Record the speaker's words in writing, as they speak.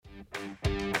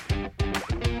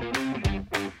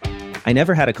I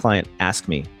never had a client ask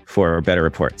me for better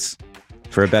reports,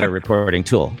 for a better reporting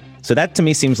tool. So that to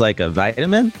me seems like a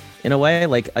vitamin in a way.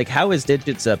 Like how is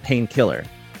Digits a painkiller?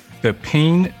 The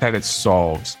pain that it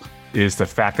solves is the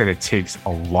fact that it takes a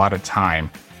lot of time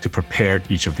to prepare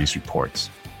each of these reports.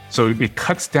 So it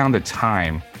cuts down the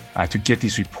time to get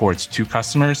these reports to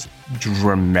customers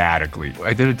dramatically.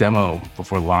 I did a demo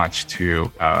before launch to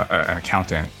an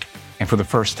accountant. And for the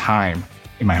first time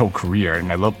in my whole career,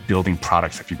 and I love building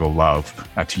products that people love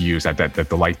to use, that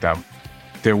delight them,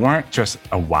 there weren't just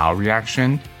a wow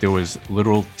reaction, there was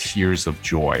literal tears of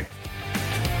joy.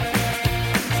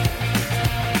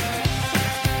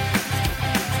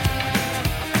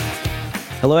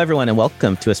 Hello, everyone, and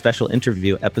welcome to a special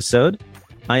interview episode.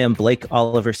 I am Blake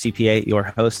Oliver, CPA, your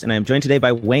host, and I am joined today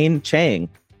by Wayne Chang,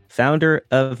 founder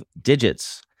of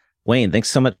Digits. Wayne,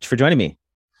 thanks so much for joining me.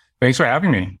 Thanks for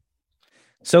having me.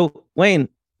 So, Wayne,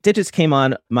 Digits came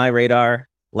on my radar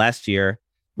last year.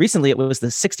 Recently, it was the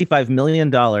 $65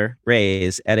 million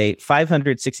raise at a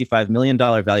 $565 million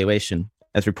valuation,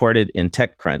 as reported in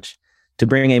TechCrunch, to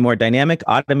bring a more dynamic,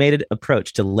 automated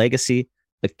approach to legacy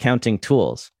accounting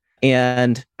tools.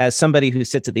 And as somebody who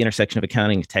sits at the intersection of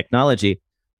accounting and technology,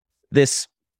 this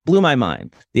blew my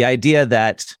mind. The idea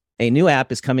that a new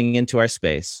app is coming into our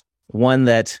space, one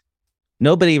that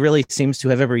nobody really seems to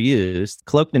have ever used,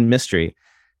 cloaked in mystery,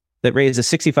 that raises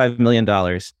 $65 million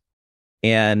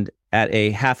and at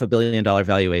a $500 million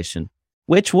valuation,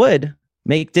 which would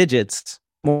make Digits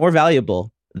more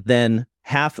valuable than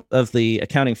half of the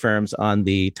accounting firms on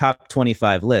the top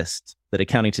 25 list that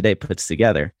Accounting Today puts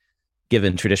together,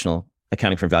 given traditional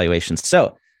accounting firm valuations.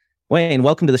 So, Wayne,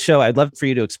 welcome to the show. I'd love for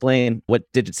you to explain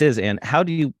what Digits is and how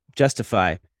do you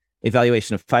justify a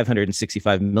valuation of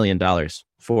 $565 million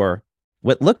for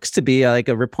what looks to be like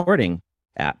a reporting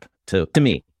app to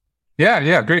me?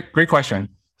 Yeah, great question.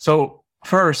 So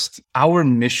first, our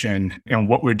mission and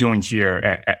what we're doing here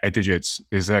at Digits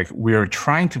is like we're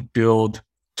trying to build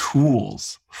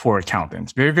tools for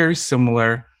accountants, very, very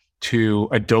similar to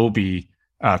Adobe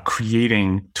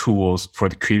creating tools for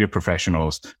the creative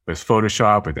professionals with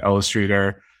Photoshop, with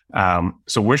Illustrator.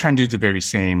 So we're trying to do the very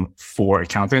same for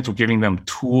accountants. We're giving them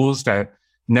tools that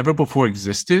never before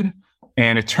existed.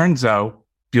 And it turns out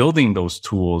building those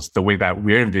tools the way that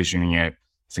we're envisioning it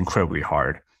is incredibly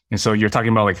hard. And so you're talking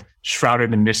about like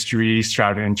shrouded in mystery,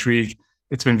 shrouded in intrigue.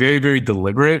 It's been very, very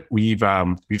deliberate. We've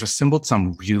assembled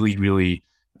some really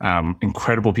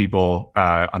incredible people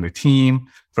on the team,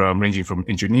 ranging from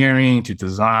engineering to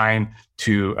design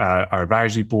to our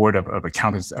advisory board of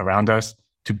accountants around us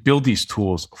to build these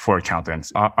tools for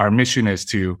accountants. Our mission is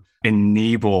to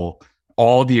enable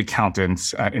all the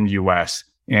accountants in the US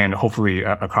and hopefully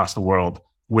across the world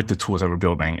with the tools that we're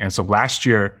building. And so last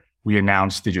year, we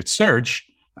announced Digit Search,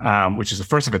 which is the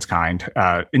first of its kind,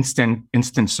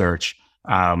 instant search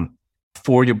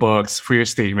for your books, for your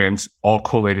statements, all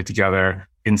collated together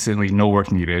instantly, no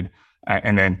work needed.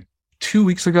 And then 2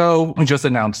 weeks ago, we just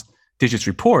announced Digits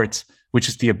Reports, which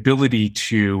is the ability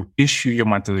to issue your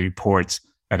monthly reports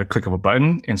at a click of a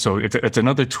button. And so it's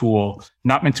another tool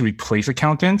not meant to replace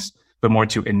accountants, but more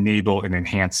to enable and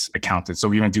enhance accountants. So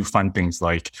we even do fun things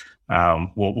like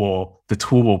the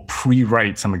tool will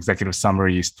pre-write some executive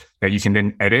summaries that you can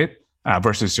then edit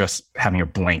versus just having a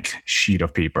blank sheet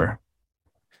of paper.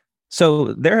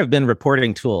 So there have been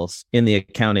reporting tools in the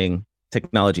accounting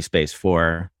technology space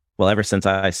ever since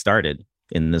I started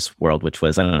in this world, which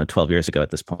was, 12 years ago at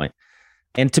this point.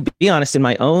 And to be honest, in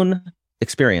my own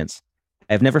experience,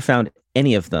 I've never found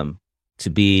any of them to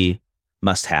be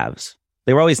must-haves.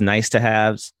 They were always nice to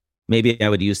haves. Maybe I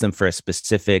would use them for a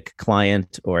specific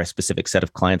client or a specific set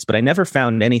of clients, but I never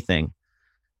found anything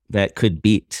that could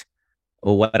beat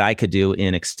what I could do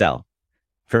in Excel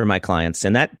for my clients.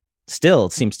 And that still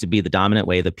seems to be the dominant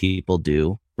way that people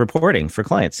do reporting for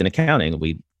clients in accounting.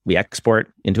 We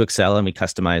export into Excel and we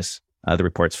customize the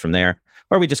reports from there,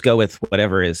 or we just go with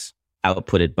whatever is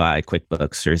outputted by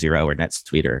QuickBooks or Xero or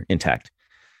NetSuite or Intact.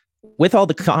 With all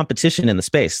the competition in the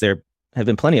space, there have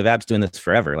been plenty of apps doing this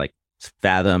forever, like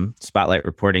Fathom, Spotlight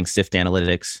Reporting, Sift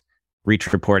Analytics,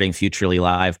 Reach Reporting, Futurely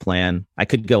Live Plan. I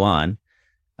could go on.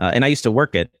 And I used to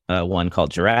work at one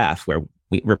called Giraffe, where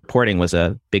reporting was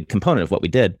a big component of what we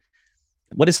did.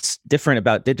 What is different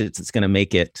about Digits that's going to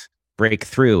make it break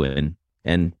through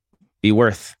and be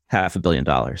worth $500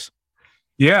 million?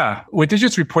 Yeah, with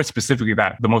Digits Report specifically,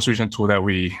 that the most recent tool that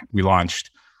we launched,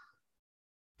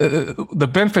 the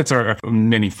benefits are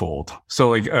manyfold.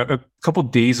 So like a couple of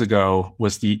days ago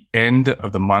was the end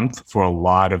of the month for a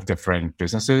lot of different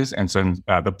businesses. And so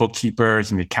the bookkeepers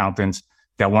and the accountants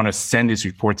that want to send these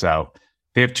reports out,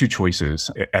 they have two choices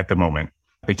at the moment.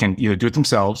 They can either do it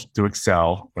themselves through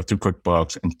Excel or through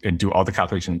QuickBooks and do all the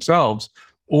calculations themselves,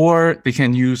 or they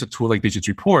can use a tool like Digits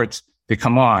Reports. They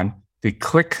come on, they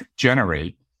click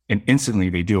generate, and instantly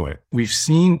they do it. We've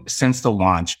seen since the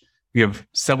launch, we have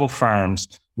several firms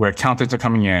where accountants are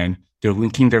coming in, they're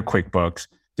linking their QuickBooks,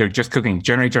 they're just clicking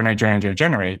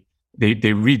generate.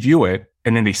 They review it,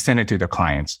 and then they send it to their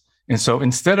clients. And so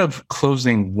instead of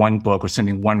closing one book or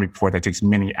sending one report that takes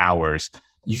many hours,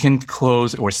 you can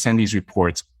close or send these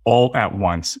reports all at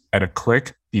once at a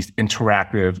click, these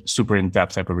interactive, super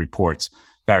in-depth type of reports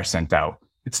that are sent out.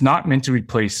 It's not meant to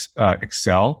replace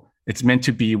Excel. It's meant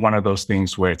to be one of those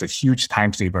things where it's a huge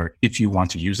time saver if you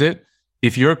want to use it.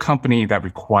 If you're a company that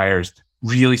requires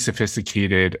really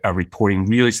sophisticated reporting,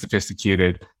 really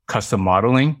sophisticated custom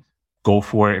modeling, go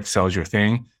for it. Excel is your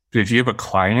thing. But if you have a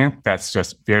client that's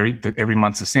just every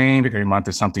month's the same, every month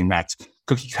is something that's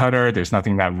cookie cutter, there's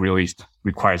nothing that really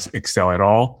requires Excel at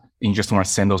all, and you just want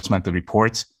to send those monthly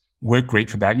reports, we're great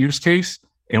for that use case.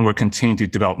 And we're continuing to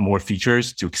develop more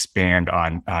features to expand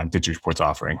on Digits Reports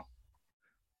offering.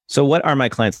 So what are my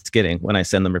clients getting when I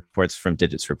send them reports from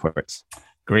Digits Reports?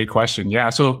 Great question. Yeah.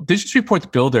 So Digits Reports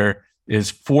Builder is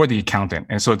for the accountant.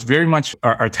 And so it's very much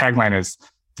our tagline is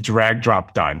drag,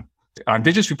 drop, done. On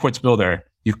Digits Reports Builder,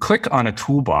 you click on a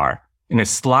toolbar and it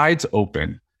slides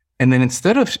open. And then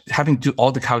instead of having to do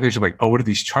all the calculations like, oh, what do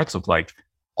these charts look like?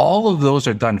 All of those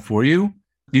are done for you.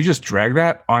 You just drag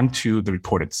that onto the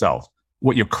report itself.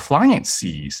 What your client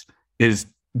sees is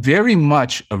very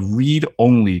much a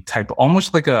read-only type,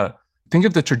 almost like think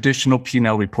of the traditional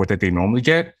P&L report that they normally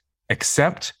get,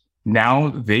 except now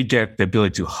they get the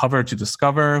ability to hover to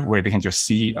discover, where they can just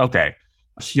see, okay,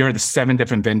 here are the 7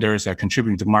 different vendors that are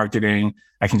contributing to marketing.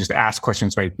 I can just ask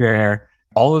questions right there.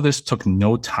 All of this took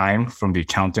no time from the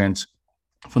accountant,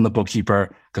 from the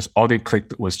bookkeeper, because all they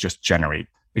clicked was just generate.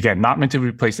 Again, not meant to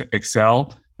replace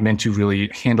Excel, meant to really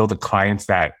handle the clients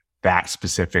that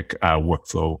specific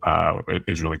workflow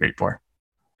is really great for.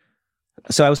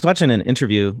 So I was watching an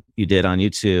interview you did on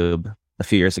YouTube a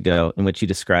few years ago in which you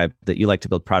described that you like to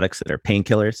build products that are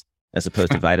painkillers as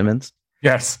opposed to vitamins.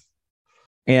 Yes.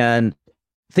 And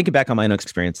thinking back on my own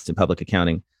experience in public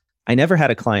accounting, I never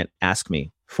had a client ask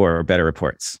me for better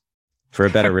reports, for a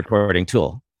better reporting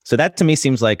tool. So that to me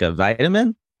seems like a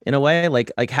vitamin in a way.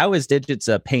 Like how is Digits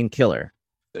a painkiller?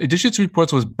 Digits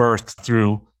Reports was birthed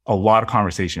through a lot of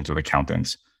conversations with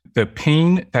accountants. The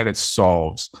pain that it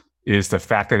solves is the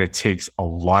fact that it takes a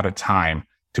lot of time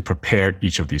to prepare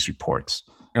each of these reports.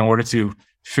 In order to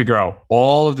figure out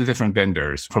all of the different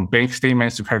vendors, from bank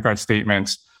statements to credit card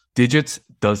statements, Digits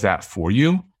does that for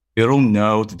you. It'll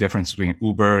know the difference between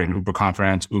Uber and Uber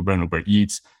Conference, Uber and Uber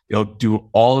Eats. It'll do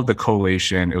all of the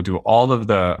collation. It'll do all of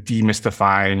the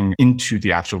demystifying into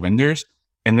the actual vendors.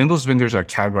 And then those vendors are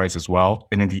categorized as well.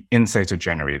 And then the insights are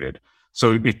generated.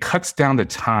 So it cuts down the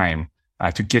time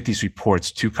to get these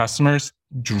reports to customers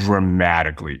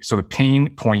dramatically. So the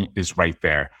pain point is right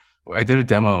there. I did a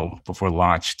demo before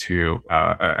launch to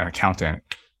an accountant.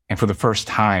 And for the first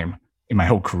time in my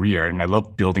whole career, and I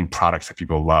love building products that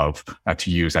people love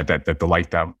to use that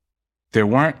delight them, there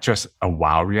weren't just a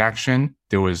wow reaction.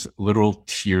 There was literal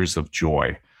tears of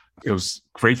joy. It was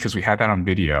great because we had that on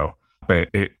video, but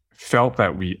it felt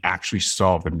that we actually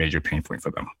solved a major pain point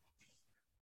for them.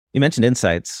 You mentioned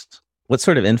insights. What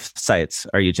sort of insights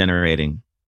are you generating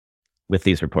with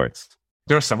these reports?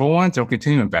 There are several ones. I'll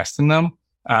continue to invest in them.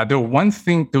 There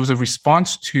was a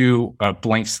response to a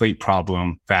blank slate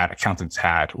problem that accountants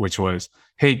had, which was,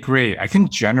 hey, great, I can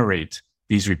generate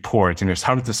these reports and there's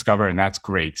how to discover, and that's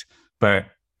great. But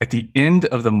at the end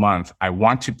of the month, I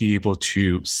want to be able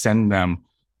to send them,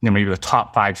 maybe the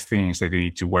top 5 things that they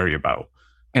need to worry about.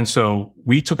 And so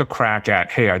we took a crack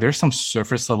at, hey, are there some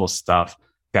surface level stuff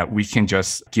that we can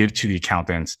just give to the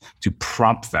accountants to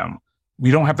prompt them? We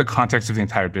don't have the context of the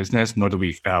entire business, nor do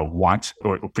we want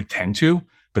or pretend to,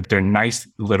 but they're nice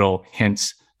little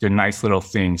hints. They're nice little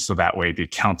things. So that way the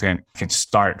accountant can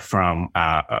start from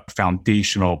a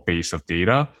foundational base of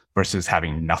data versus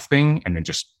having nothing and then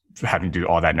just having to do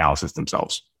all that analysis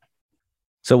themselves.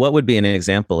 So what would be an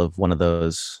example of one of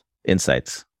those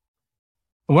insights?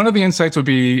 One of the insights would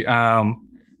be,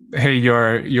 hey,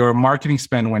 your marketing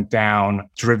spend went down,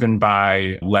 driven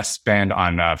by less spend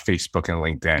on Facebook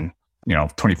and LinkedIn.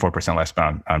 24% less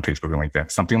spend on Facebook and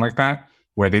LinkedIn, something like that,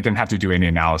 where they didn't have to do any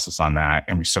analysis on that,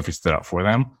 and we surfaced it up for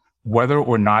them. Whether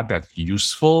or not that's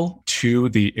useful to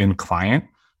the end client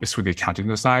is for the accounting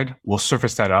to decide. We'll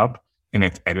surface that up, and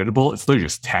it's editable. It's literally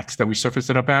just text that we surface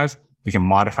it up as. They can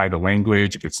modify the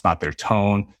language if it's not their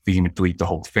tone. They can delete the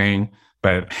whole thing.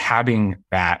 But having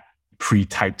that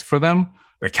pre-typed for them,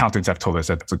 the accountants have told us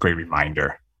that that's a great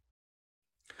reminder.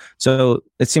 So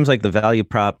it seems like the value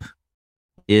prop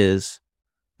is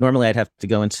normally I'd have to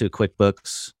go into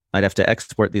QuickBooks. I'd have to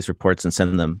export these reports and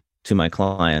send them to my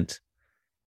client.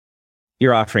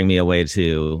 You're offering me a way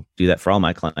to do that for all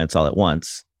my clients all at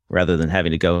once, rather than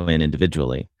having to go in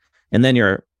individually. And then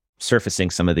you're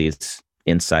surfacing some of these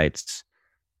insights.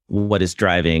 What is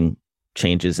driving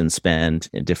changes in spend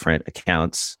in different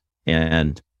accounts?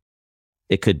 And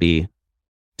it could be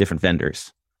different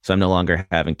vendors. So I'm no longer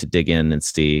having to dig in and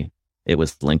see it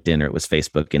was LinkedIn or it was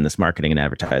Facebook in this marketing and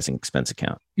advertising expense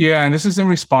account. Yeah, and this is in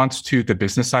response to the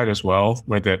business side as well,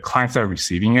 where the clients that are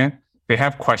receiving it, they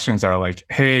have questions that are like,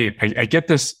 hey, I get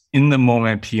this in the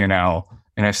moment P&L,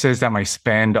 and it says that my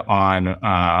spend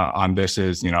on this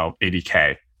is,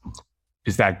 80K.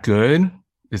 Is that good?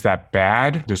 Is that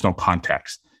bad? There's no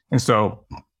context. And so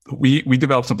we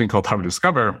developed something called Hover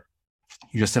Discover.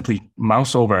 You just simply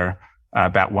mouse over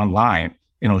that one line,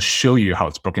 and it'll show you how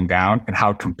it's broken down and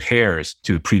how it compares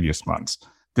to the previous months.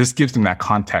 This gives them that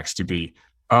context to be,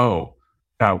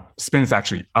 spend is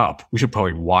actually up. We should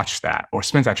probably watch that. Or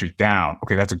spend's actually down.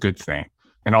 Okay, that's a good thing.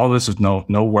 And all this is no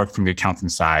work from the accounting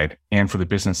side. And for the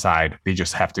business side, they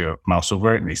just have to mouse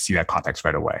over it and they see that context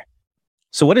right away.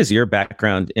 So what is your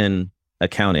background in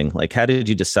accounting? Like, how did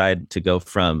you decide to go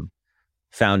from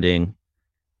founding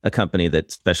a company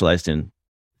that specialized in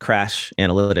crash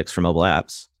analytics for mobile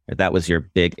apps? That was your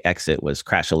big exit, was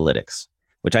Crashlytics,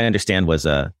 which I understand was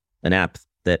an app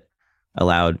that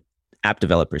allowed app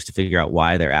developers to figure out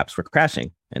why their apps were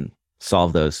crashing and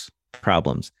solve those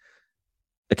problems.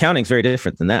 Accounting is very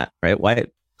different than that, right? Why?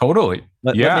 Totally.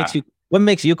 What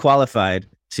makes you qualified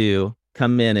to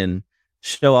come in and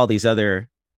show all these other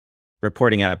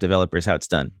reporting app developers how it's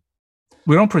done?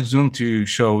 We don't presume to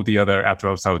show the other app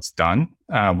developers how it's done.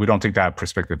 We don't take that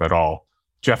perspective at all.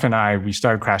 Jeff and I, we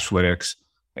started Crashlytics,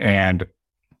 and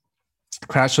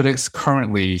Crashlytics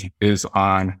currently is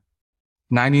on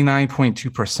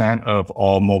 99.2% of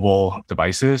all mobile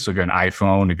devices. So if you have an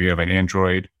iPhone, if you have an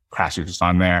Android, Crashlytics is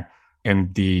on there.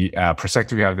 And the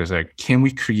perspective we have is like, can we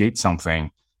create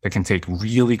something that can take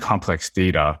really complex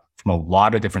data from a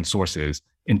lot of different sources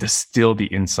and distill the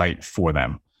insight for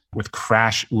them? With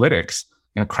Crashlytics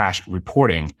and Crash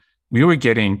reporting, we were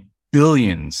getting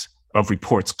billions of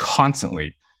reports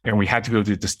constantly. And we had to be able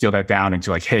to distill that down into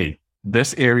like, hey,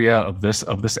 this area of this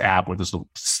app where this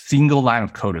single line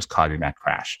of code is causing that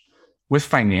crash. With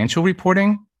financial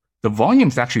reporting, the volume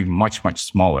is actually much, much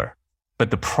smaller. But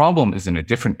the problem is in a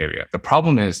different area. The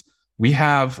problem is we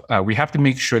have to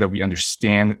make sure that we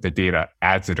understand the data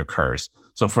as it occurs.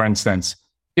 So for instance,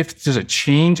 if there's a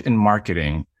change in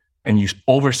marketing and you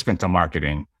overspent on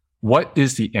marketing, what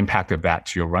is the impact of that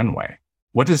to your runway?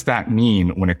 What does that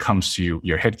mean when it comes to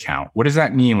your headcount? What does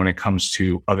that mean when it comes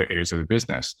to other areas of the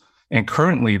business? And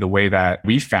currently, the way that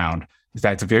we found is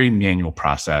that it's a very manual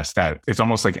process, that it's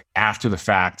almost like after the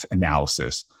fact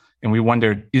analysis. And we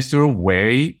wondered, is there a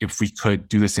way if we could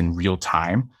do this in real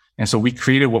time? And so we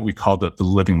created what we call the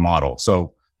living model.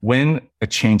 So when a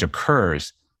change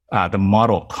occurs, the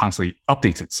model constantly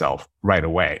updates itself right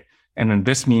away. And then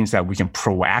this means that we can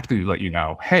proactively let you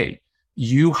know, hey,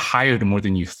 you hired more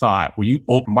than you thought, or you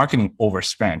marketing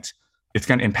overspent. It's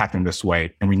going to impact in this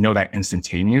way. And we know that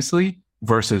instantaneously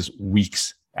versus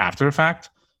weeks after the fact.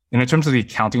 And in terms of the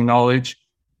accounting knowledge,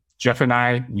 Jeff and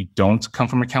I, we don't come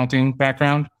from accounting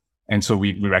background. And so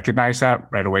we recognize that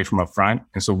right away from up front.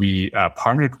 And so we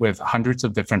partnered with hundreds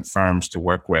of different firms to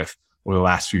work with over the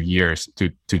last few years to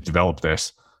develop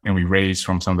this. And we raised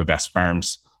from some of the best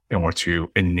firms in order to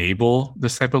enable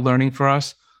this type of learning for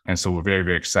us. And so we're very,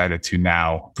 very excited to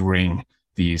now bring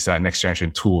these next generation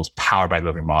tools powered by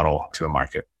Living Model to the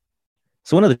market.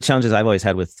 So one of the challenges I've always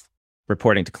had with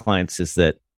reporting to clients is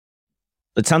that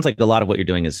it sounds like a lot of what you're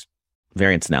doing is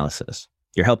variance analysis.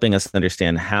 You're helping us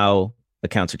understand how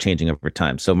accounts are changing over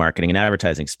time. So marketing and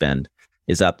advertising spend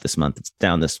is up this month, it's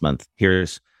down this month.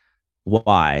 Here's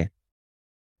why.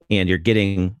 And you're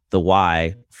getting the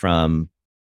why from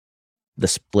the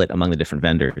split among the different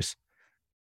vendors.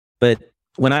 But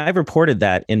when I've reported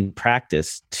that in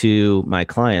practice to my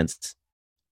clients,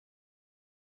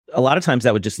 a lot of times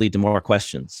that would just lead to more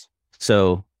questions.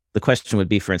 So the question would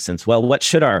be, for instance, well, what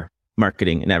should our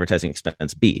marketing and advertising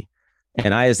expense be?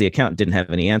 And I, as the accountant, didn't have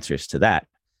any answers to that.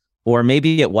 Or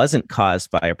maybe it wasn't caused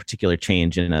by a particular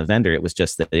change in a vendor. It was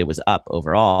just that it was up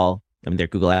overall. I mean, their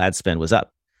Google ad spend was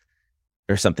up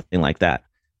or something like that.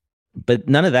 But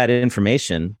none of that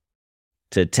information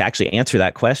to actually answer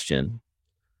that question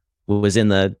was in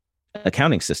the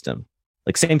accounting system.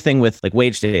 Like same thing with like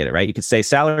wage data, right? You could say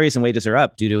salaries and wages are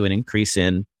up due to an increase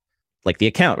in like the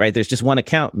account, right? There's just one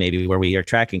account maybe where we are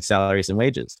tracking salaries and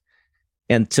wages.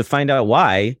 And to find out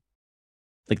why,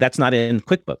 like that's not in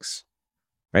QuickBooks,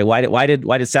 right? Why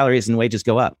did salaries and wages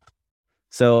go up?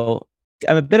 So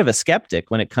I'm a bit of a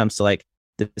skeptic when it comes to like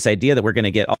this idea that we're going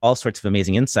to get all sorts of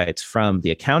amazing insights from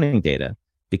the accounting data,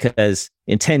 because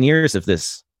in 10 years of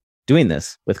doing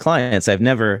this with clients, I've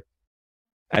never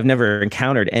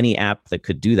encountered any app that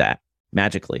could do that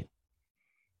magically.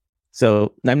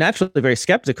 So I'm naturally very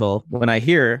skeptical when I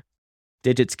hear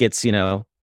Digits gets,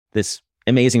 this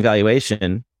amazing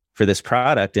valuation for this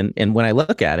product. And when I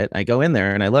look at it, I go in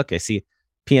there and I see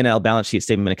P&L, balance sheet,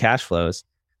 statement of cash flows.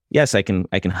 Yes, I can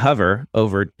hover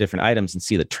over different items and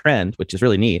see the trend, which is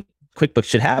really neat. QuickBooks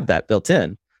should have that built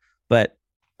in. But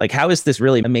like, how is this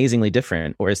really amazingly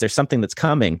different? Or is there something that's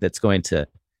coming that's going to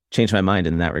change my mind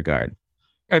in that regard?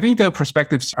 I think the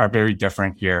perspectives are very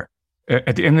different here.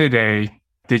 At the end of the day,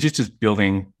 Digits is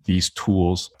building these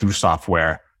tools through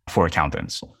software for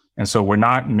accountants. And so we're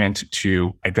not meant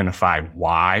to identify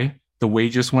why the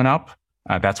wages went up.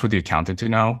 That's for the accountant to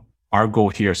know. Our goal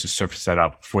here is to surface that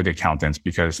up for the accountants,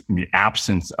 because in the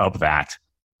absence of that,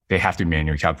 they have to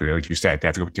manually calculate. Like you said, they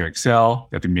have to go to Excel,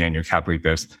 they have to manually calculate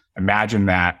this. Imagine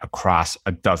that across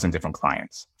a dozen different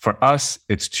clients. For us,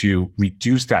 it's to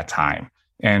reduce that time.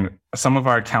 And some of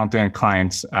our accountant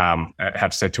clients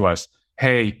have said to us,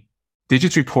 hey,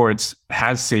 Digits Reports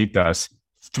has saved us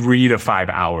 3 to 5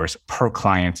 hours per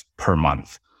client per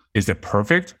month. Is it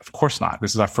perfect? Of course not.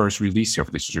 This is our first release here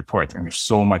for Digits Reports, and there's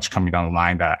so much coming down the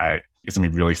line that it's going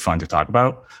to be really fun to talk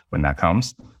about when that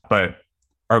comes. But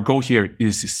our goal here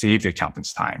is to save the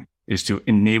accountants time, is to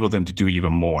enable them to do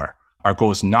even more. Our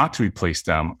goal is not to replace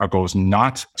them. Our goal is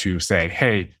not to say,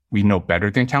 hey, we know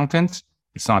better than accountants.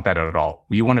 It's not that at all.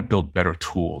 We want to build better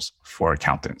tools for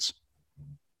accountants.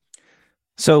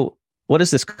 So what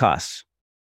does this cost?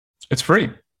 It's free.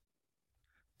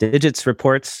 Digits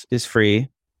Reports is free.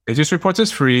 Digits Reports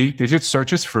is free. Digits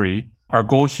Search is free. Our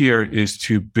goal here is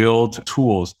to build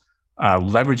tools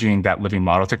leveraging that living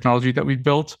model technology that we've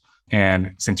built.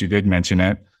 And since you did mention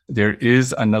it, there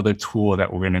is another tool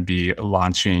that we're going to be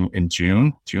launching in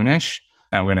June-ish.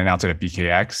 And we're going to announce it at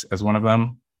BKX as one of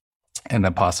them, and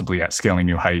then possibly at Scaling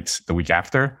New Heights the week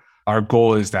after. Our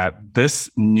goal is that this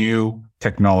new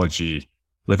technology,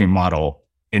 living model,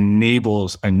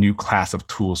 enables a new class of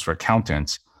tools for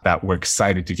accountants that we're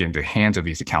excited to get into the hands of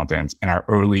these accountants. And our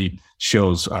early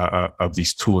shows of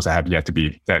these tools that have yet to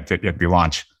be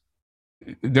launched,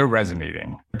 they're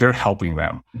resonating. They're helping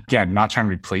them. Again, not trying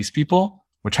to replace people.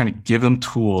 We're trying to give them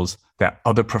tools that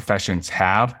other professions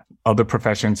have. Other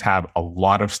professions have a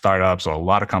lot of startups or a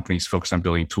lot of companies focused on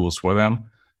building tools for them.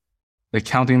 The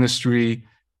accounting industry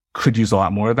could use a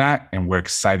lot more of that, and we're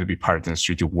excited to be part of the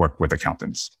industry to work with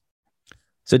accountants.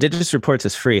 So Digits Reports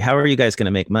is free. How are you guys going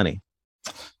to make money?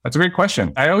 That's a great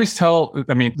question. I always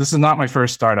this is not my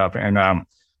first startup, and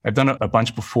I've done a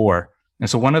bunch before. And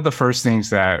so one of the first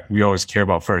things that we always care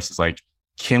about first is like,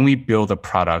 can we build a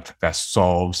product that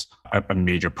solves a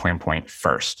major pain point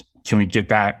first? Can we get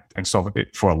that and solve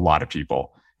it for a lot of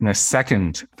people? And the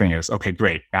second thing is, okay,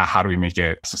 great. Now, how do we make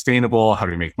it sustainable? How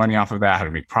do we make money off of that? How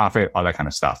do we make profit? All that kind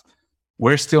of stuff.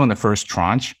 We're still in the first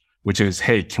tranche, which is,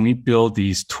 hey, can we build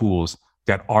these tools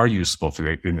that are useful for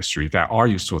the industry, that are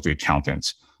useful to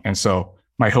accountants? And so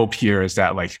my hope here is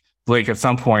that, like, Blake, at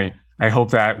some point, I hope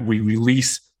that we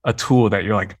release a tool that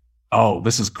you're like, oh,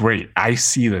 this is great. I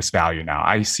see this value now.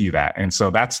 I see that. And so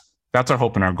that's our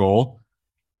hope and our goal.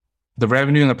 The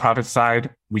revenue and the profit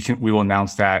side, we will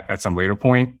announce that at some later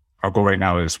point. Our goal right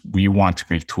now is we want to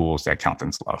make tools that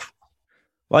accountants love.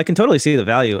 Well, I can totally see the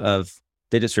value of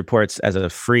Digits Reports as a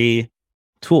free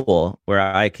tool where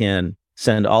I can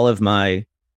send all of my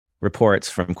reports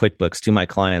from QuickBooks to my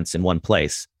clients in one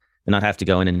place and not have to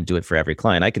go in and do it for every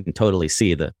client. I can totally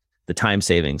see the time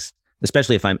savings,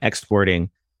 especially if I'm exporting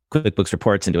QuickBooks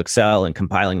reports into Excel and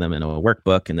compiling them into a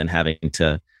workbook and then having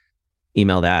to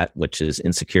email that, which is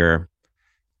insecure,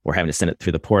 or having to send it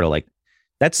through the portal. Like,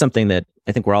 that's something that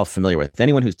I think we're all familiar with.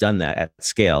 Anyone who's done that at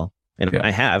scale, and I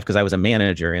have, because I was a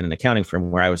manager in an accounting firm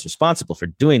where I was responsible for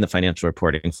doing the financial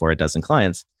reporting for a dozen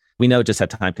clients, we know just how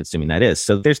time consuming that is.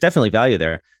 So there's definitely value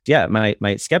there. Yeah, my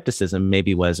skepticism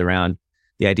maybe was around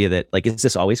the idea that, like, is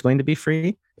this always going to be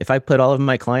free? If I put all of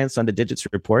my clients onto Digits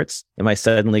Reports, am I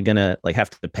suddenly going to have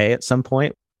to pay at some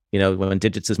point, when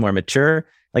Digits is more mature?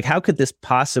 Like, how could this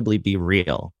possibly be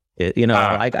real?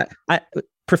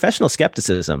 Professional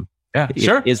skepticism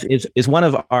is one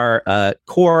of our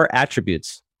core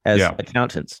attributes as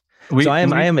accountants.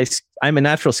 I'm a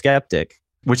natural skeptic.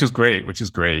 Which is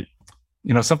great.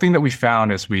 Something that we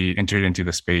found as we entered into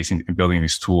the space and building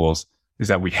these tools is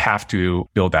that we have to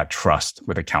build that trust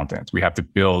with accountants. We have to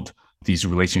build these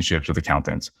relationships with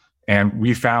accountants. And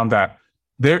we found that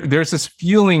there's this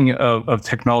feeling of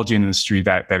technology in the industry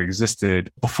that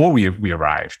existed before we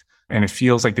arrived. And it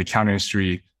feels like the accounting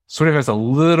industry sort of has a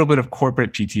little bit of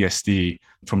corporate PTSD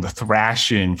from the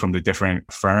thrashing from the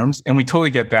different firms. And we totally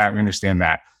get that. We understand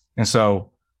that. And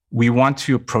so we want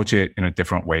to approach it in a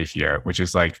different way here, which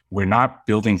is like, we're not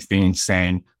building things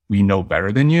saying we know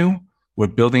better than you. We're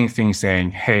building things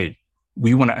saying, hey,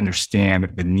 we want to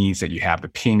understand the needs that you have, the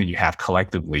pain that you have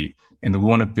collectively. And we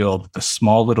want to build the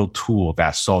small little tool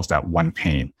that solves that one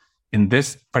pain. In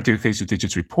this particular case of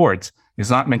Digits Reports, it's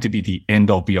not meant to be the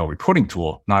end-all be-all reporting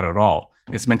tool, not at all.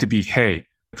 It's meant to be, hey,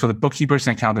 for the bookkeepers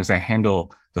and accountants that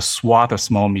handle the swath of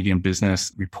small, medium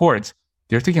business reports,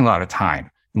 they're taking a lot of time.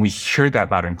 And we hear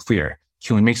that loud and clear.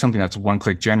 Can we make something that's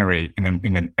one-click generate and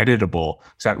then editable,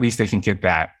 so at least they can get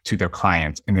that to their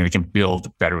clients and then they can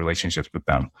build better relationships with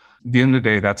them? At the end of the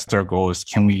day, that's their goal, is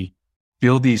can we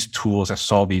build these tools that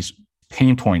solve these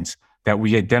pain points that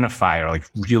we identify are like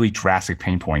really drastic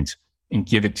pain points and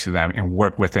give it to them and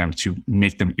work with them to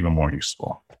make them even more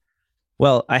useful?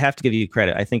 Well, I have to give you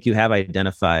credit. I think you have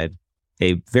identified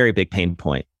a very big pain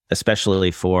point,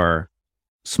 especially for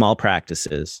small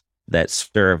practices that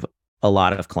serve a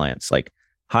lot of clients, like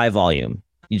high volume.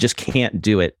 You just can't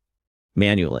do it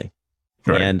manually.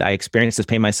 Right. And I experienced this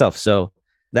pain myself. So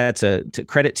that's a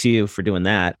credit to you for doing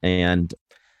that. And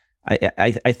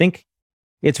I think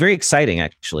it's very exciting,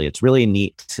 actually. It's really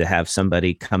neat to have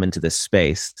somebody come into this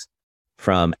space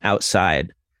from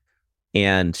outside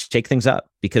and shake things up,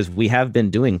 because we have been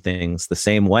doing things the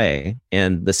same way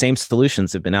and the same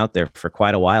solutions have been out there for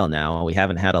quite a while now. We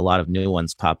haven't had a lot of new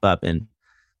ones pop up, and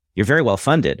you're very well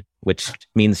funded, which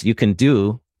means you can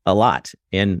do a lot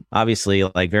and obviously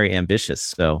like very ambitious.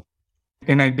 So,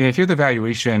 and I hear the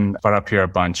valuation brought up here a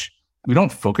bunch. We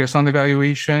don't focus on the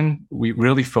valuation. We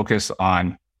really focus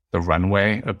on the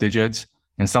runway of Digits.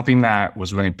 And something that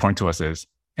was really important to us is,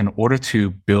 in order to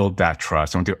build that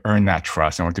trust, and to earn that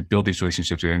trust, in order to build these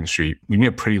relationships with the industry, we need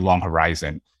a pretty long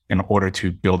horizon in order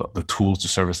to build the tools to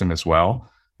service them as well.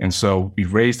 And so we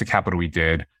raised the capital we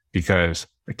did because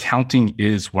accounting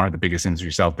is one of the biggest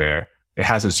industries out there. It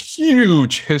has this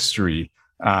huge history,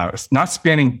 it's not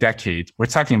spanning decades. We're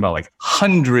talking about like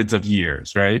hundreds of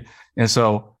years, right? And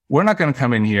so we're not going to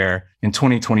come in here in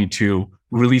 2022,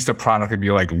 release a product and be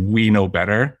like, we know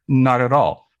better. Not at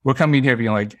all. We're coming here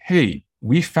being like, hey,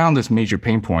 we found this major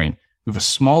pain point. We have a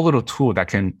small little tool that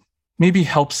can maybe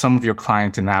help some of your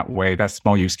clients in that way, that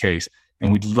small use case.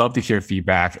 And we'd love to hear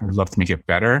feedback and we'd love to make it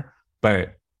better.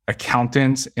 But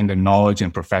accountants in the knowledge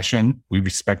and profession, we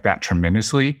respect that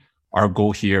tremendously. Our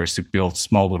goal here is to build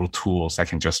small little tools that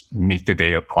can just make the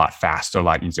day a lot faster, a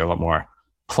lot easier, a lot more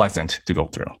pleasant to go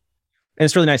through. And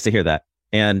it's really nice to hear that.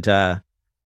 And,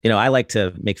 I like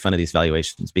to make fun of these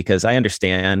valuations because I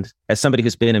understand, as somebody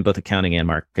who's been in both accounting and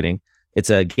marketing, it's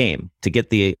a game. To get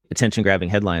the attention-grabbing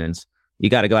headlines, you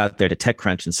got to go out there to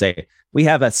TechCrunch and say, we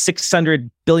have a $600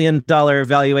 billion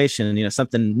valuation,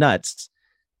 something nuts.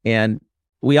 And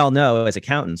we all know, as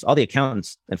accountants, all the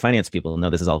accountants and finance people know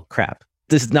this is all crap.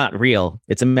 This is not real.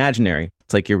 It's imaginary.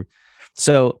 It's like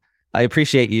so I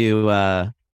appreciate you,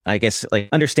 I guess, like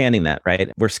understanding that,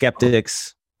 right? We're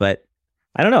skeptics, but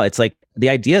I don't know. It's like the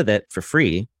idea that for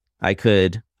free, I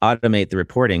could automate the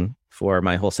reporting for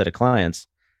my whole set of clients.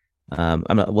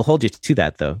 We'll hold you to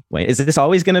that though, Wayne. Is this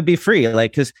always going to be free?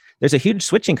 Like, because there's a huge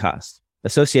switching cost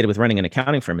associated with running an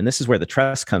accounting firm. And this is where the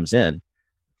trust comes in.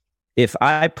 If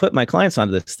I put my clients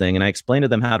onto this thing and I explain to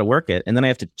them how to work it, and then I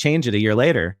have to change it a year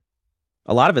later,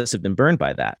 a lot of us have been burned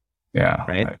by that. Yeah.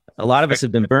 Right. A lot of us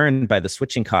have been burned by the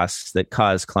switching costs that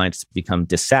cause clients to become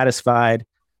dissatisfied.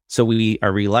 So we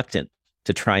are reluctant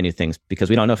to try new things because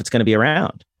we don't know if it's going to be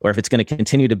around or if it's going to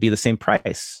continue to be the same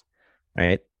price.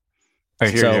 Right. I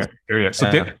hear you.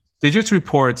 So Digits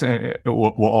Reports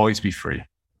will always be free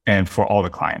and for all the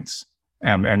clients.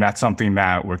 And that's something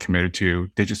that we're committed to.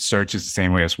 Digits Search is the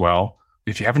same way as well.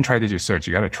 If you haven't tried Digits Search,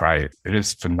 you got to try it. It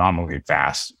is phenomenally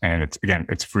fast. And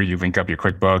it's free. You link up your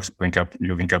QuickBooks,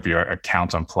 you link up your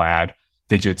accounts on Plaid.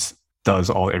 Digits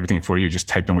does everything for you. Just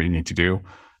type in what you need to do.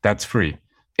 That's free.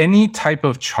 Any type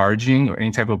of charging or any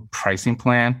type of pricing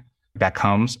plan that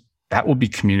comes, that will be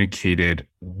communicated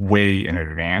way in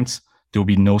advance. There will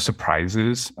be no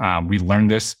surprises. We learned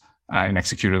this and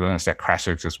executed on this at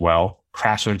Crashlytics as well.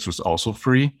 Crashlytics was also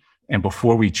free. And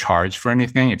before we charge for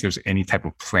anything, if there's any type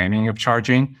of planning of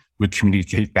charging, we'd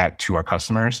communicate that to our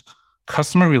customers.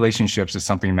 Customer relationships is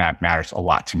something that matters a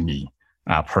lot to me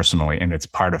personally. And it's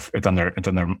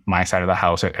under my side of the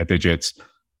house at Digits.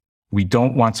 We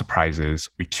don't want surprises.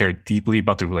 We care deeply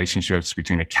about the relationships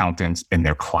between accountants and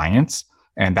their clients.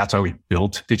 And that's why we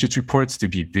built Digits reports to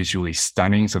be visually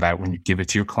stunning so that when you give it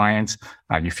to your clients,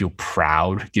 you feel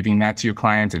proud giving that to your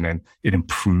clients, and then it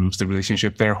improves the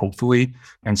relationship there, hopefully.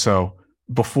 And so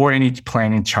before any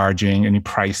planning, charging, any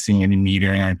pricing, any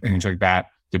metering, or anything like that,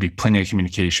 there'll be plenty of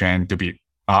communication. There'll be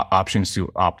options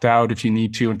to opt out if you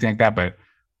need to, and things like that. But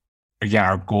again,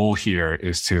 our goal here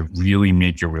is to really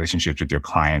make your relationships with your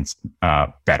clients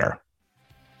better.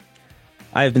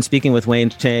 I've been speaking with Wayne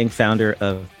Chang, founder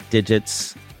of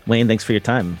Digits. Wayne, thanks for your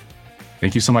time.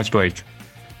 Thank you so much, Blake.